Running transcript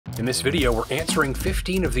In this video, we're answering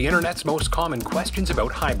 15 of the internet's most common questions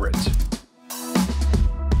about hybrids.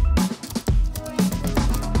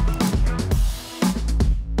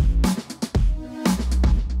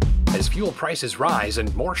 As fuel prices rise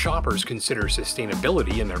and more shoppers consider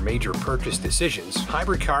sustainability in their major purchase decisions,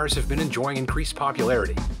 hybrid cars have been enjoying increased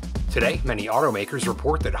popularity. Today, many automakers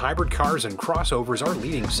report that hybrid cars and crossovers are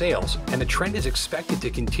leading sales, and the trend is expected to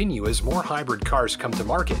continue as more hybrid cars come to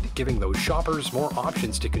market, giving those shoppers more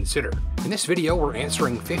options to consider. In this video, we're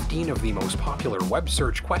answering 15 of the most popular web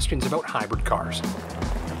search questions about hybrid cars.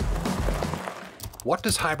 What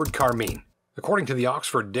does hybrid car mean? According to the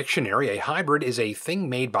Oxford Dictionary, a hybrid is a thing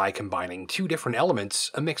made by combining two different elements,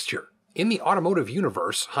 a mixture. In the automotive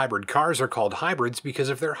universe, hybrid cars are called hybrids because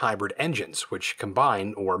of their hybrid engines, which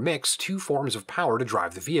combine or mix two forms of power to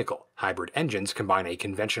drive the vehicle. Hybrid engines combine a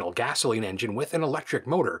conventional gasoline engine with an electric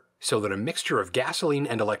motor, so that a mixture of gasoline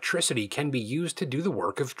and electricity can be used to do the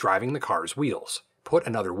work of driving the car's wheels. Put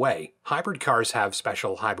another way, hybrid cars have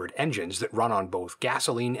special hybrid engines that run on both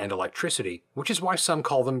gasoline and electricity, which is why some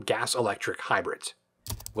call them gas-electric hybrids.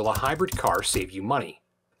 Will a hybrid car save you money?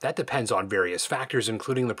 That depends on various factors,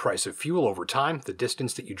 including the price of fuel over time, the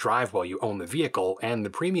distance that you drive while you own the vehicle, and the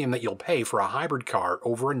premium that you'll pay for a hybrid car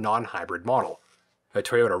over a non-hybrid model. A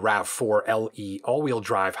Toyota RAV4 LE all-wheel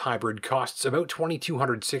drive hybrid costs about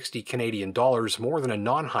 $2,260 Canadian dollars more than a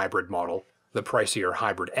non-hybrid model. The pricier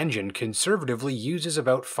hybrid engine conservatively uses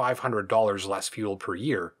about $500 less fuel per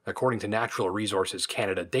year, according to Natural Resources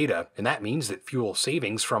Canada data, and that means that fuel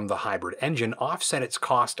savings from the hybrid engine offset its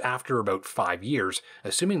cost after about 5 years,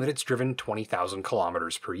 assuming that it's driven 20,000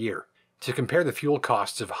 kilometers per year. To compare the fuel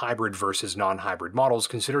costs of hybrid versus non-hybrid models,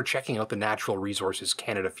 consider checking out the Natural Resources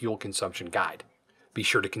Canada Fuel Consumption Guide. Be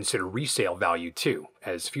sure to consider resale value too.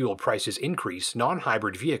 As fuel prices increase,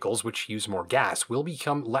 non-hybrid vehicles which use more gas will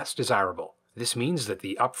become less desirable. This means that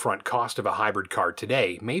the upfront cost of a hybrid car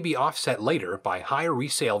today may be offset later by higher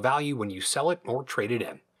resale value when you sell it or trade it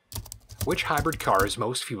in. Which hybrid car is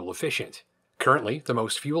most fuel efficient? Currently, the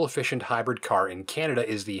most fuel efficient hybrid car in Canada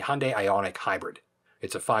is the Hyundai Ioniq hybrid.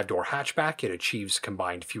 It's a 5-door hatchback. It achieves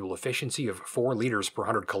combined fuel efficiency of 4 liters per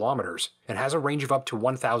 100 kilometers and has a range of up to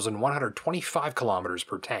 1,125 kilometers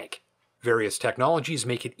per tank. Various technologies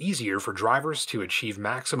make it easier for drivers to achieve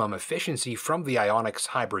maximum efficiency from the Ioniq's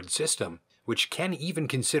hybrid system, which can even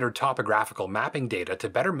consider topographical mapping data to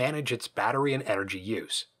better manage its battery and energy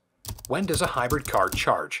use. When does a hybrid car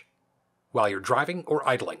charge? While you're driving or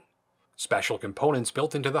idling. Special components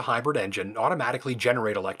built into the hybrid engine automatically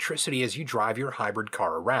generate electricity as you drive your hybrid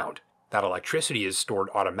car around. That electricity is stored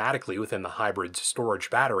automatically within the hybrid's storage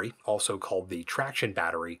battery, also called the traction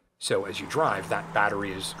battery, so as you drive, that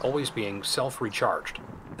battery is always being self-recharged.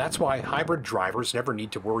 That's why hybrid drivers never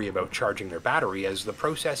need to worry about charging their battery, as the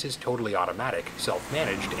process is totally automatic,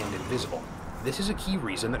 self-managed, and invisible. This is a key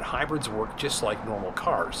reason that hybrids work just like normal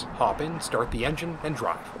cars. Hop in, start the engine, and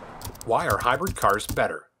drive. Why are hybrid cars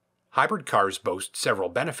better? Hybrid cars boast several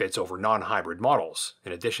benefits over non-hybrid models.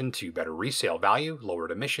 In addition to better resale value,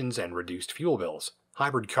 lowered emissions, and reduced fuel bills,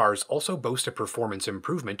 hybrid cars also boast a performance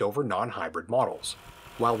improvement over non-hybrid models.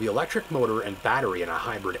 While the electric motor and battery in a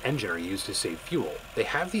hybrid engine are used to save fuel, they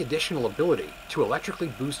have the additional ability to electrically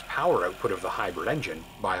boost power output of the hybrid engine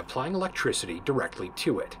by applying electricity directly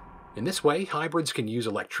to it. In this way, hybrids can use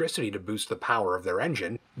electricity to boost the power of their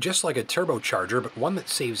engine, just like a turbocharger, but one that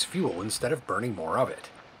saves fuel instead of burning more of it.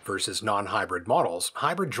 Versus non-hybrid models,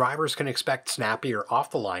 hybrid drivers can expect snappier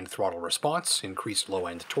off-the-line throttle response, increased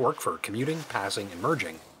low-end torque for commuting, passing, and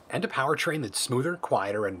merging, and a powertrain that's smoother,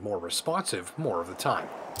 quieter, and more responsive more of the time.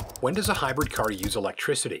 When does a hybrid car use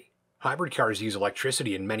electricity? Hybrid cars use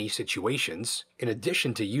electricity in many situations. In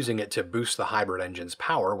addition to using it to boost the hybrid engine's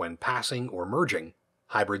power when passing or merging,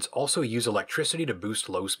 hybrids also use electricity to boost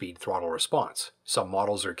low-speed throttle response. Some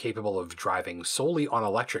models are capable of driving solely on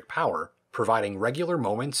electric power, providing regular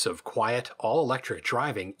moments of quiet, all-electric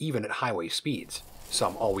driving even at highway speeds.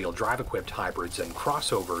 Some all-wheel drive equipped hybrids and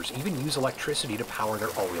crossovers even use electricity to power their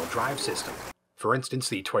all-wheel drive system. For instance,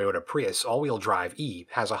 the Toyota Prius all-wheel drive E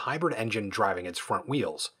has a hybrid engine driving its front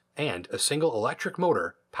wheels, and a single electric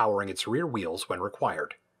motor powering its rear wheels when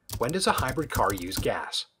required. When does a hybrid car use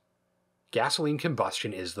gas? Gasoline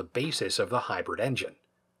combustion is the basis of the hybrid engine.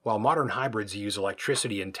 While modern hybrids use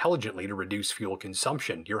electricity intelligently to reduce fuel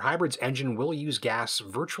consumption, your hybrid's engine will use gas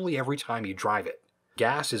virtually every time you drive it.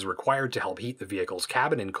 Gas is required to help heat the vehicle's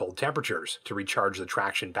cabin in cold temperatures, to recharge the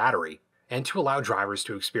traction battery, and to allow drivers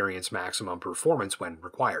to experience maximum performance when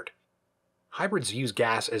required. Hybrids use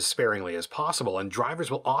gas as sparingly as possible, and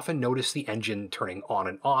drivers will often notice the engine turning on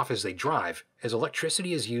and off as they drive, as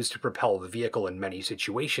electricity is used to propel the vehicle in many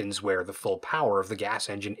situations where the full power of the gas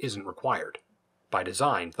engine isn't required. By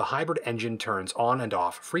design, the hybrid engine turns on and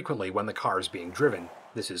off frequently when the car is being driven.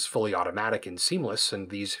 This is fully automatic and seamless, and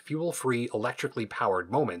these fuel-free, electrically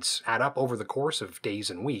powered moments add up over the course of days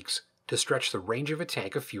and weeks to stretch the range of a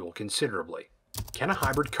tank of fuel considerably. Can a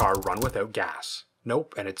hybrid car run without gas?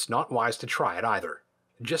 Nope, and it's not wise to try it either.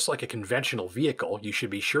 Just like a conventional vehicle, you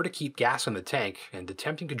should be sure to keep gas in the tank, and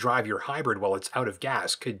attempting to drive your hybrid while it's out of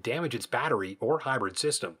gas could damage its battery or hybrid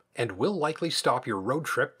system, and will likely stop your road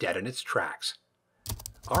trip dead in its tracks.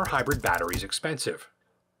 Are hybrid batteries expensive?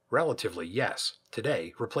 Relatively, yes.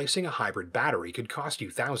 Today, replacing a hybrid battery could cost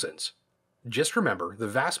you thousands. Just remember, the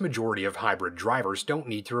vast majority of hybrid drivers don't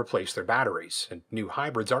need to replace their batteries, and new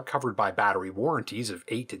hybrids are covered by battery warranties of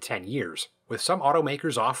 8 to 10 years, with some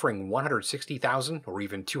automakers offering 160,000 or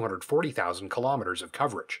even 240,000 kilometers of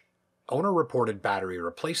coverage. Owner-reported battery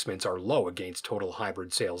replacements are low against total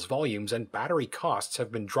hybrid sales volumes, and battery costs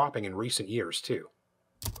have been dropping in recent years too.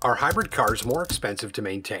 Are hybrid cars more expensive to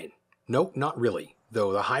maintain? Nope, not really.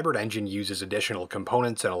 Though the hybrid engine uses additional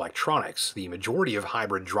components and electronics, the majority of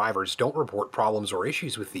hybrid drivers don't report problems or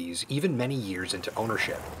issues with these even many years into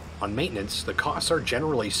ownership. On maintenance, the costs are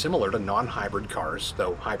generally similar to non-hybrid cars,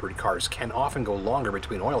 though hybrid cars can often go longer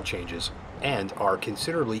between oil changes, and are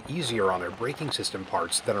considerably easier on their braking system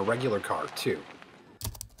parts than a regular car too.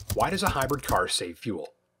 Why does a hybrid car save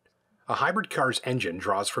fuel? A hybrid car's engine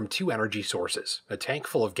draws from two energy sources, a tank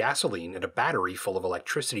full of gasoline and a battery full of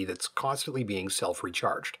electricity that's constantly being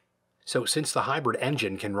self-recharged. So since the hybrid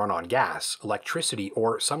engine can run on gas, electricity,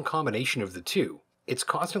 or some combination of the two, it's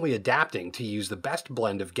constantly adapting to use the best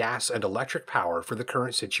blend of gas and electric power for the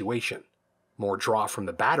current situation. More draw from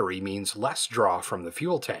the battery means less draw from the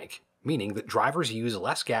fuel tank, meaning that drivers use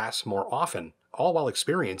less gas more often, all while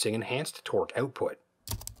experiencing enhanced torque output.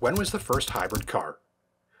 When was the first hybrid car?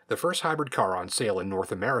 The first hybrid car on sale in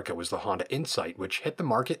North America was the Honda Insight, which hit the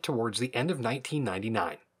market towards the end of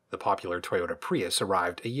 1999. The popular Toyota Prius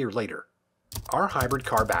arrived a year later. Are hybrid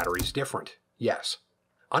car batteries different? Yes.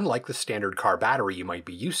 Unlike the standard car battery you might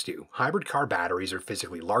be used to, hybrid car batteries are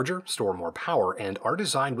physically larger, store more power, and are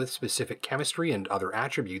designed with specific chemistry and other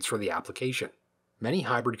attributes for the application. Many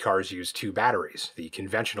hybrid cars use two batteries, the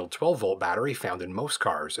conventional 12-volt battery found in most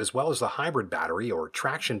cars, as well as the hybrid battery or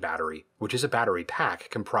traction battery, which is a battery pack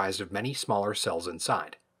comprised of many smaller cells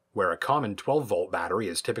inside. Where a common 12-volt battery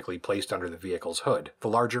is typically placed under the vehicle's hood, the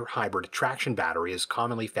larger hybrid traction battery is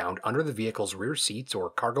commonly found under the vehicle's rear seats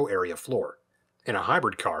or cargo area floor. In a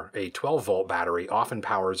hybrid car, a 12-volt battery often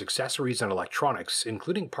powers accessories and electronics,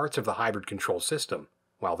 including parts of the hybrid control system,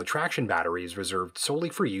 while the traction battery is reserved solely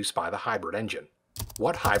for use by the hybrid engine.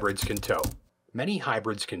 What hybrids can tow? Many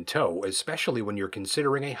hybrids can tow, especially when you're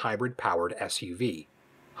considering a hybrid-powered SUV.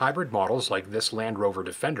 Hybrid models like this Land Rover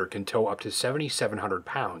Defender can tow up to 7,700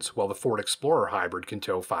 pounds, while the Ford Explorer hybrid can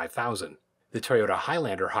tow 5,000. The Toyota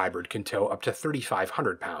Highlander hybrid can tow up to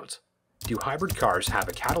 3,500 pounds. Do hybrid cars have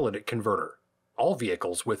a catalytic converter? All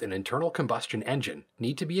vehicles with an internal combustion engine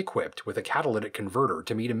need to be equipped with a catalytic converter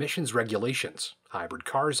to meet emissions regulations, hybrid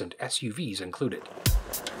cars and SUVs included.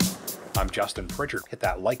 I'm Justin Pritchard. Hit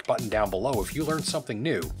that like button down below if you learned something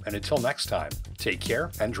new, and until next time, take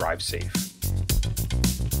care and drive safe.